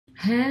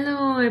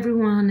Hello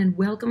everyone and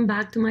welcome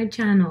back to my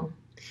channel.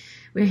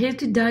 We're here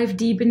to dive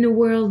deep in the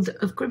world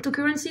of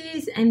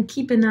cryptocurrencies and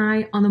keep an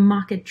eye on the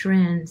market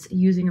trends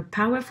using a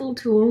powerful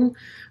tool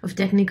of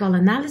technical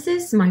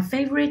analysis, my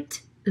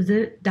favorite,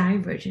 the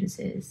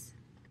divergences.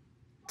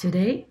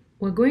 Today,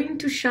 we're going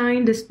to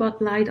shine the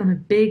spotlight on a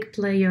big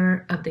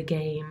player of the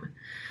game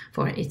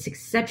for its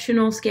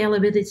exceptional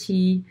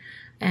scalability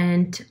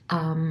and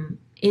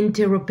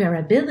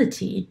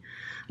interoperability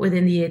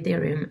within the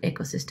Ethereum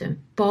ecosystem,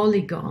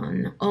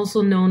 Polygon,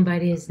 also known by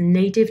its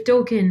native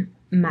token,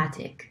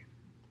 MATIC.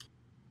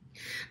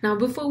 Now,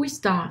 before we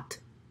start,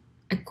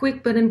 a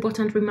quick but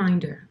important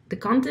reminder. The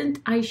content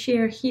I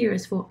share here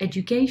is for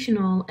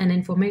educational and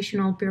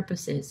informational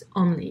purposes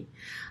only.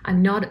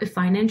 I'm not a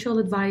financial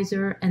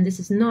advisor, and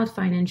this is not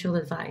financial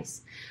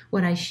advice.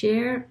 What I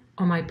share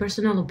are my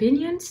personal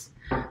opinions,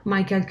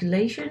 my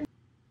calculations,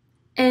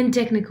 and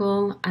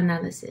technical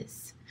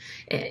analysis.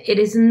 It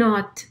is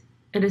not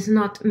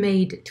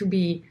made to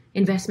be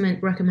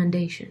investment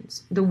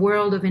recommendations. The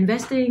world of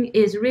investing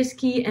is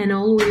risky and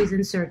always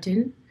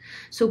uncertain.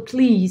 So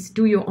please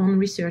do your own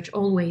research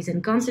always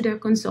and consider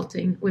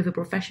consulting with a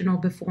professional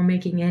before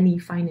making any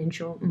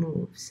financial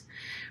moves.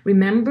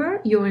 Remember,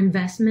 your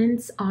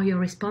investments are your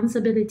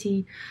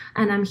responsibility,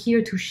 and I'm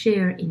here to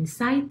share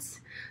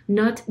insights,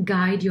 not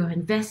guide your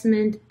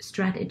investment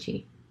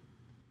strategy.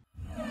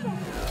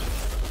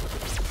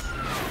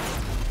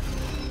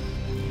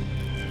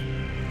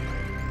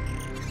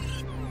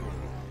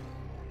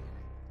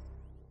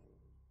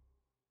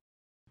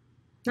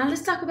 Now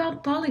let's talk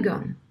about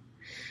Polygon.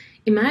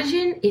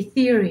 Imagine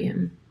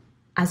Ethereum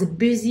as a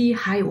busy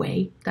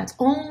highway that's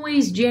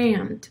always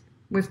jammed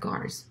with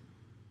cars,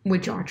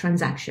 which are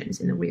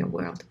transactions in the real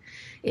world.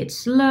 It's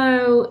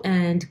slow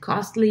and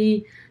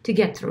costly to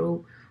get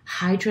through,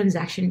 high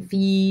transaction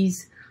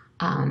fees.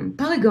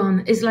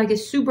 Polygon is like a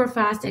super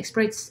fast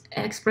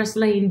express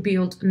lane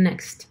built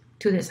next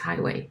to this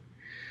highway.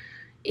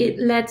 It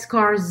lets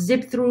cars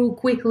zip through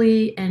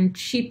quickly and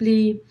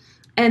cheaply,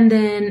 and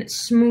then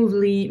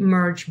smoothly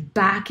merge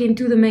back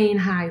into the main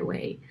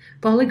highway.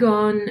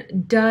 Polygon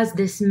does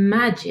this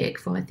magic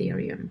for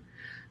Ethereum,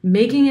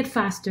 making it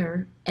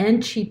faster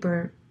and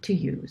cheaper to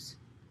use.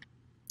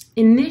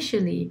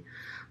 Initially,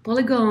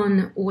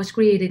 Polygon was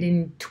created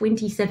in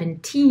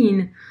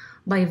 2017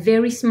 by a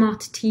very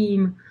smart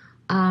team,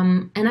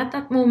 and at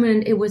that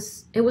moment it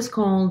was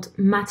called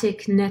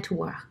MATIC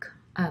Network.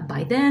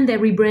 By then they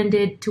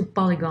rebranded to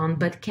Polygon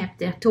but kept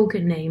their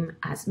token name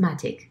as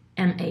MATIC,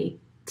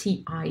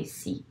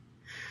 M-A-T-I-C.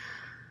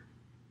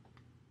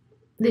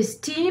 This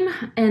team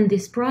and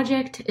this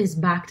project is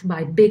backed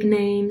by big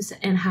names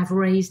and have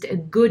raised a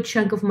good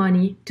chunk of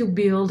money to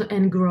build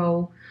and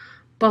grow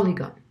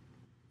Polygon.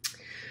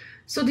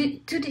 So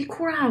to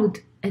decrowd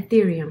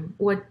Ethereum,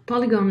 what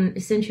Polygon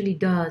essentially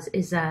does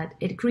is that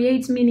it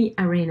creates mini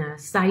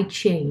arenas, side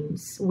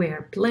chains,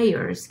 where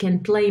players can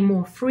play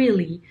more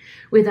freely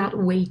without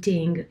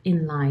waiting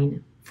in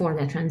line for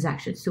their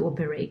transactions to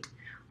operate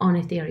on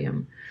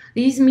Ethereum.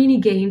 These mini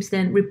games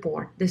then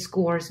report the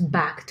scores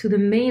back to the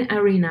main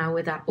arena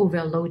without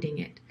overloading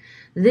it.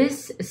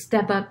 This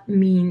step up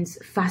means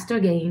faster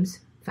games,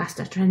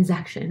 faster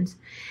transactions,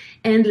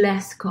 and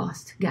less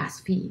cost gas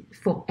fee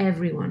for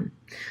everyone.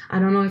 I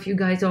don't know if you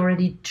guys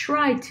already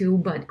tried to,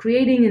 but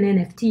creating an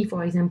NFT,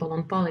 for example,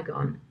 on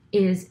Polygon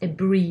is a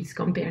breeze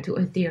compared to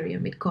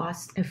Ethereum. It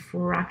costs a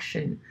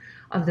fraction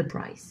of the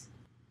price.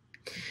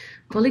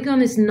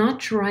 Polygon is not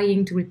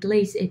trying to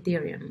replace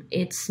Ethereum.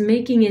 It's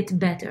making it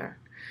better.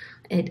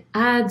 It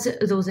adds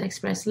those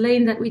express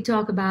lanes that we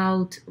talk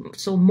about,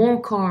 so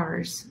more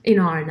cars, in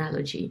our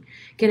analogy,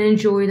 can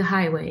enjoy the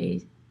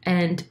highway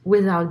and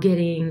without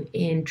getting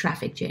in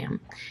traffic jam.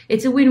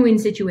 It's a win-win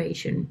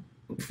situation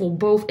for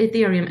both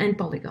Ethereum and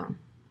Polygon.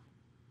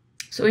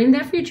 So in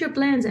their future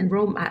plans and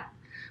roadmap,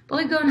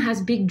 Polygon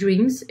has big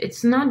dreams.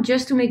 It's not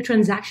just to make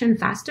transactions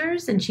faster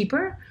and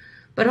cheaper,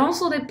 but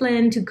also they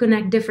plan to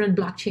connect different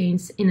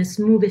blockchains in a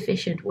smooth,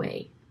 efficient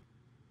way.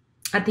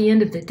 At the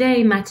end of the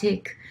day,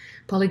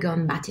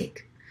 Polygon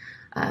MATIC,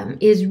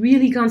 is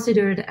really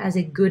considered as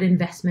a good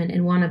investment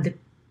and one of the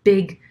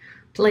big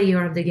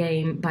player of the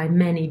game by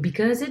many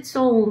because it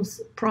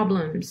solves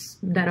problems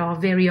that are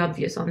very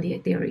obvious on the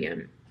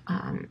Ethereum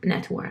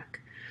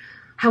network.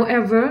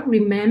 However,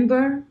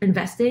 remember,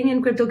 investing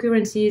in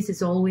cryptocurrencies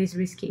is always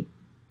risky,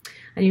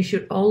 and you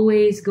should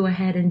always go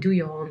ahead and do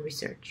your own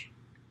research.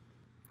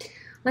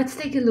 Let's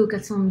take a look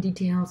at some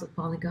details of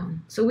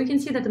Polygon. So we can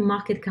see that the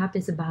market cap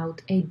is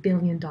about $8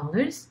 billion.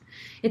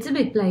 It's a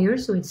big player,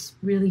 so it's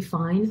really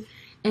fine.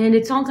 And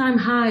its all-time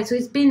high, so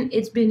it's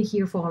been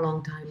here for a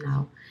long time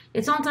now.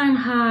 Its all-time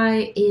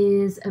high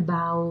is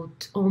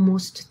about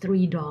almost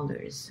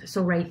 $3.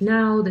 So right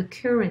now, the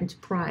current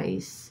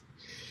price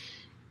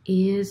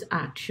is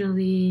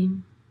actually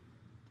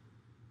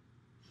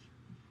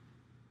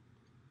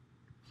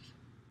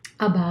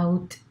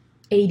about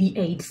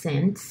 88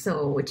 cents,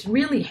 so it's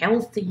really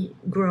healthy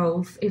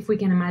growth if we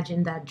can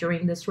imagine that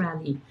during this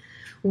rally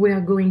we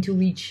are going to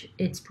reach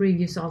its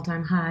previous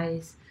all-time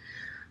highs.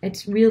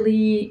 It's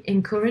really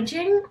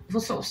encouraging.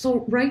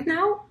 So right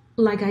now,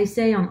 like I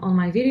say on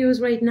my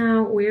videos right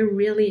now, we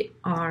really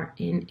are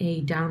in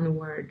a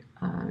downward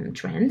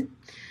trend,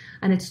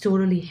 and it's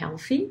totally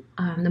healthy.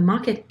 The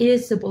market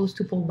is supposed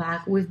to pull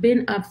back. We've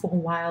been up for a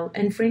while,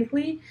 and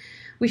frankly,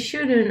 we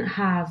shouldn't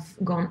have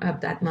gone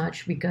up that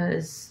much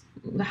because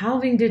the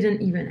halving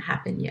didn't even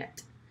happen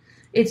yet.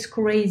 It's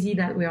crazy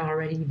that we're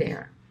already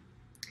there.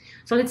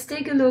 So let's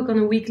take a look on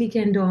a weekly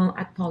candle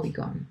at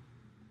Polygon.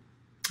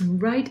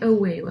 Right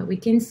away, what we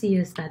can see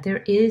is that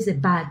there is a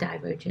bad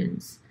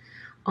divergence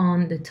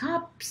on the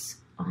tops.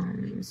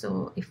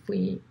 So if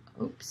we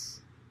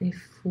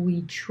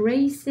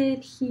trace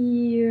it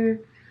here,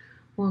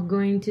 we're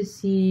going to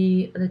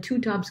see the two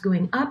tops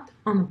going up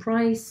on the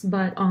price,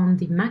 but on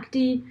the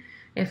MACD,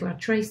 if we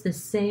trace the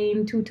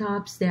same two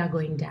tops, they are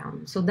going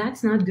down. So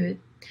that's not good.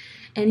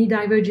 Any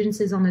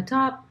divergences on the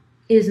top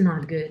is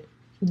not good.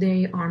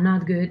 They are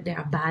not good. They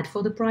are bad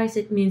for the price.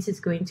 It means it's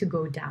going to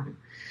go down.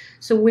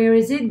 So where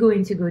is it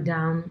going to go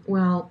down?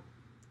 Well,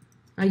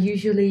 I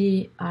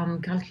usually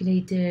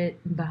calculate it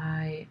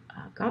by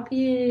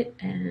copy it,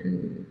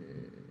 and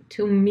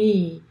to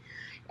me,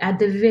 at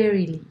the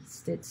very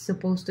least, it's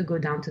supposed to go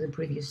down to the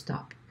previous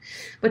top.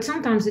 But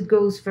sometimes it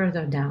goes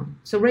further down.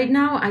 So right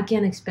now, I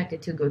can't expect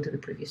it to go to the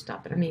previous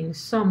top. I mean,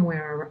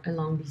 somewhere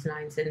along these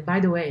lines. And by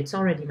the way, it's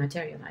already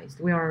materialized.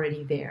 We're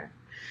already there.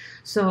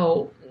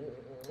 So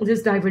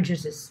this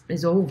divergence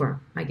is over,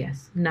 I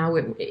guess. Now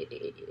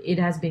it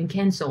has been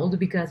canceled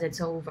because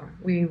it's over.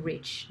 We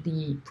reached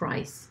the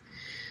price.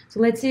 So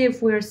let's see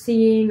if we're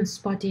seeing,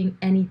 spotting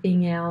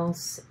anything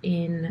else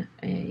in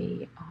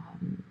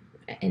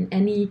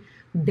any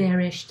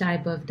bearish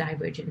type of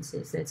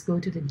divergences. Let's go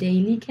to the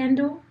daily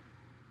candle.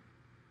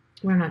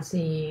 We're not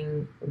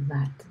seeing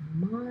that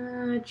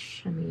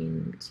much. I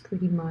mean, it's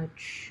pretty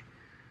much,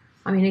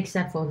 I mean,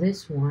 except for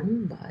this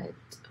one, but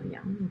yeah,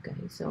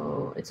 okay.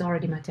 So it's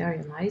already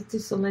materialized.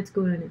 So let's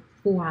go to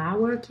a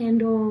 4-hour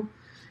candle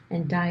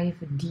and dive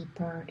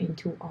deeper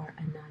into our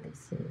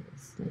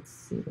analysis. Let's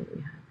see what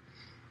we have.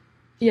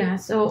 Yeah,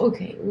 so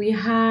okay, we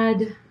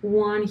had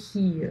one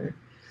here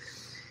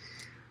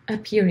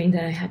appearing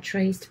that I had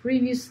traced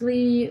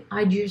previously.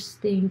 I just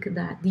think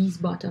that these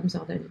bottoms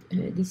are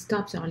these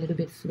tops are a little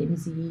bit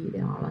flimsy.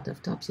 There are a lot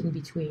of tops in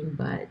between,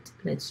 but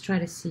let's try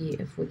to see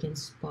if we can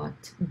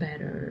spot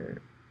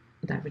better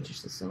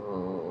divergences.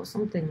 So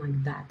something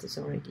like that is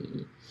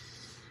already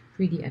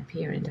pretty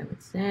apparent, I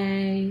would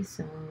say.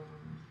 So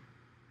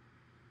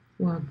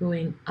we're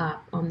going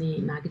up on the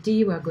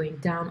MACD, we're going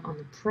down on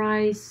the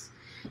price.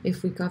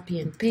 If we copy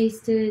and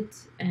paste it,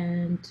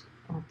 and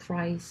our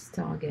price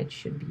target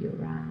should be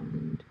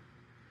around.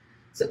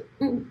 So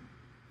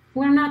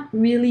we're not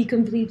really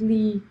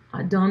completely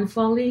done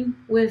falling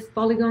with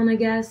Polygon, I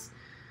guess.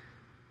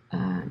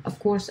 Of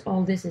course,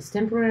 all this is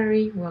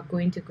temporary. We're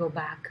going to go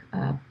back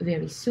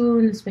very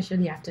soon,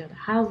 especially after the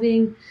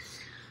halving.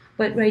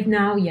 But right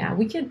now, yeah,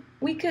 we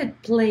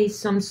could play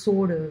some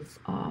sort of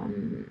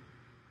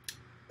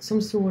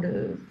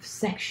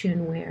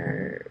section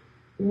where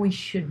we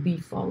should be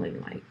falling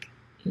like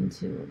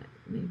into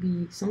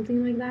maybe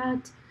something like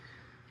that.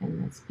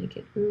 And let's make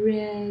it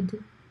red.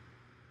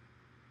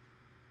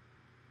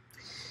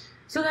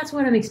 So that's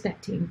what I'm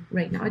expecting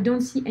right now. I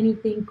don't see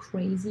anything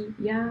crazy.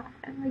 Yeah,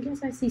 I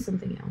guess I see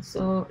something else.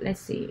 So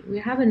let's see. We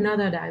have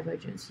another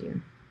divergence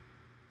here.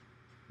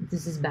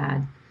 This is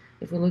bad.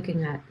 If we're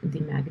looking at the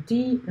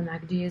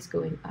MACD is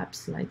going up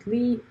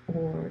slightly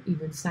or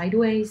even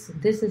sideways. So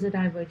this is a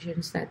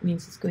divergence. That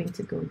means it's going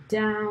to go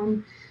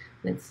down.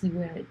 Let's see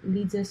where it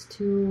leads us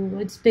to.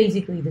 It's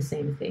basically the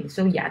same thing.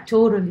 So yeah,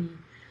 totally.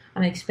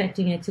 I'm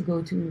expecting it to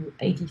go to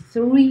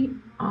 83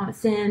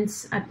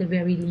 cents at the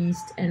very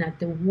least, and at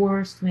the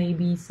worst,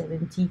 maybe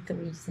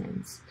 73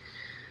 cents.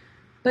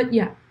 But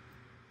yeah,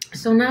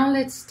 so now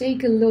let's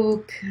take a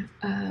look.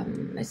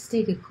 Let's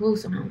take a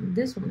close on.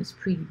 This one is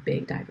pretty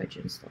big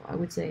divergence, though. I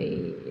would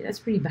say that's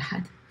pretty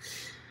bad.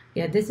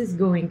 Yeah, this is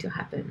going to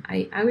happen.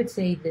 I would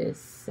say this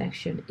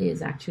section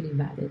is actually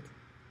valid.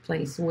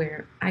 Place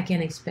where I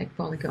can expect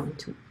Polygon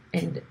to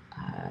end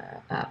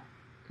up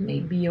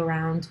maybe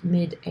around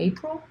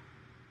mid-April,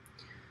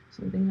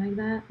 something like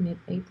that,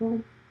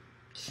 mid-April.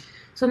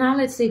 So now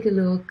let's take a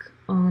look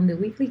on the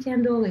weekly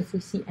candle if we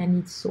see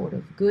any sort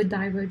of good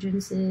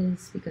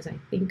divergences, because I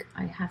think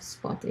I have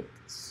spotted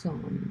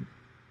some.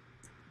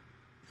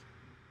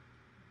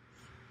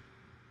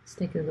 Let's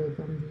take a look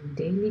on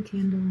the daily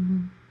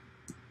candle.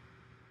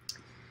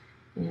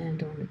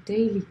 And on the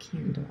daily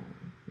candle,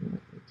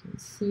 what we can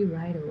see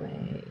right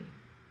away.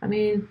 I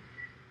mean,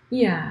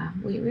 yeah,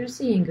 we're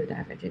seeing good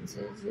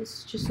divergences.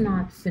 It's just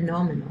not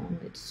phenomenal.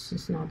 It's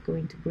just not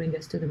going to bring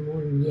us to the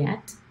moon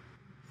yet.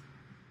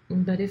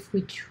 But if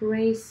we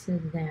trace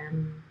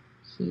them,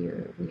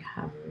 here we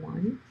have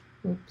one.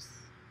 Oops.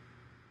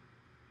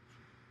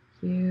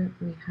 Here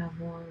we have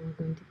one.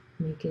 We're going to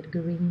make it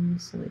green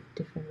so it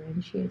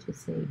differentiates.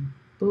 It's a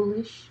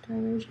bullish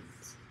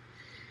divergence.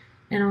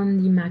 And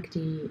on the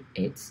MACD,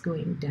 it's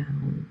going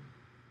down.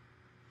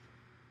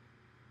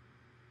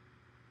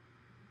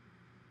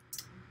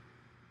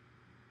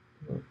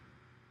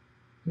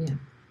 Yeah,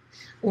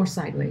 or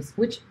sideways,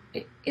 which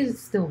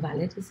is still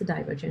valid. It's a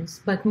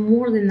divergence. But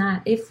more than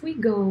that, if we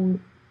go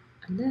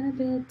a little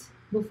bit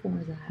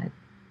before that,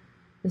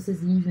 this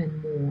is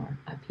even more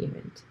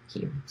apparent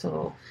here.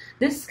 So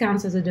this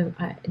counts as a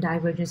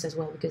divergence as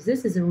well, because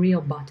this is a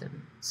real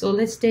bottom. So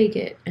let's take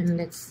it and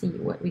let's see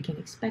what we can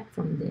expect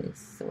from this.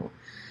 So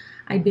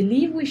I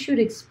believe we should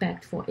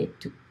expect for it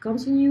to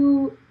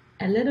continue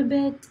a little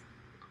bit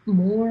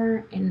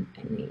more in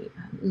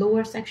a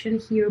lower section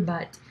here,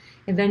 but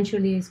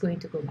eventually it's going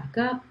to go back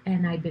up.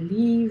 And I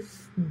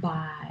believe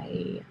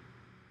by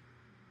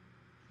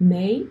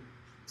May,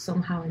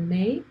 somehow in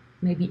May,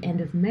 maybe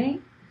end of May,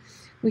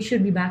 we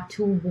should be back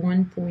to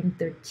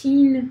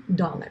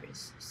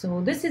 $1.13.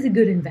 So this is a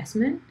good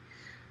investment.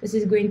 This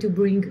is going to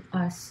bring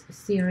us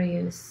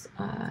serious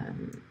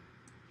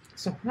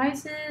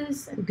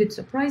surprises, good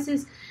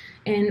surprises,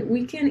 and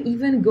we can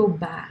even go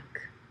back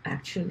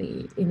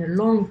actually in a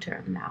long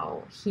term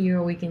now.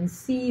 Here we can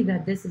see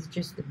that this is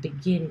just the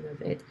beginning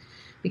of it,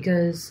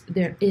 because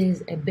there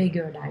is a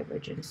bigger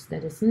divergence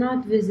that is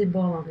not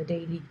visible on the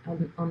daily,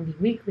 on the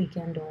weekly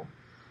candle,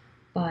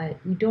 but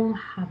we don't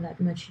have that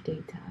much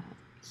data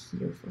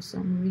here for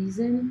some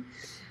reason.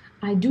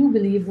 I do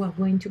believe we're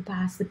going to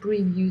pass the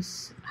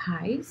previous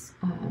highs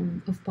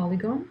of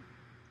Polygon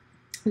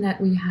that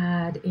we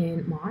had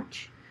in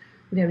March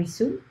very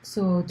soon.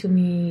 So to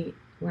me,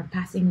 we're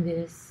passing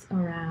this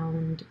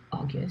around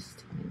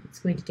August. I mean, it's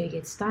going to take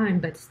its time,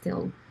 but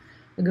still,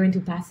 we're going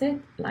to pass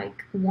it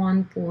like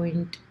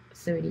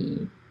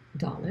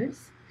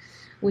 $1.30,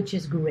 which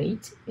is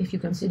great if you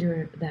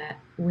consider that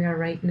we are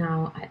right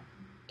now at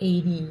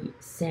 80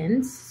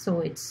 cents. So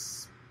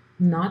it's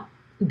not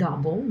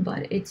double,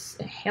 but it's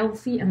a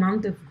healthy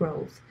amount of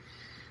growth.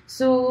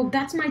 So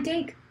that's my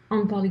take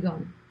on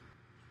Polygon.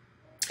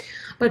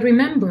 But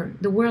remember,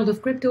 the world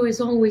of crypto is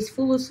always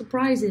full of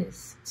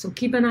surprises. So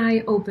keep an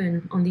eye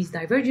open on these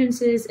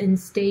divergences and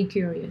stay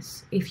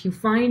curious. If you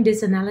find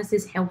this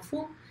analysis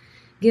helpful,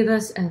 give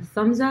us a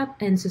thumbs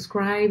up and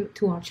subscribe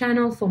to our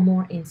channel for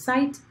more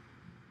insight.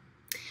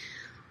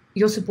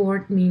 Your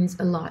support means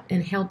a lot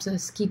and helps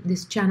us keep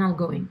this channel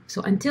going.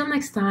 So until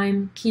next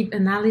time, keep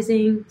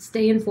analyzing,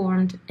 stay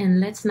informed, and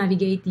let's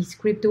navigate these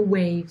crypto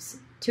waves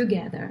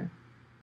together.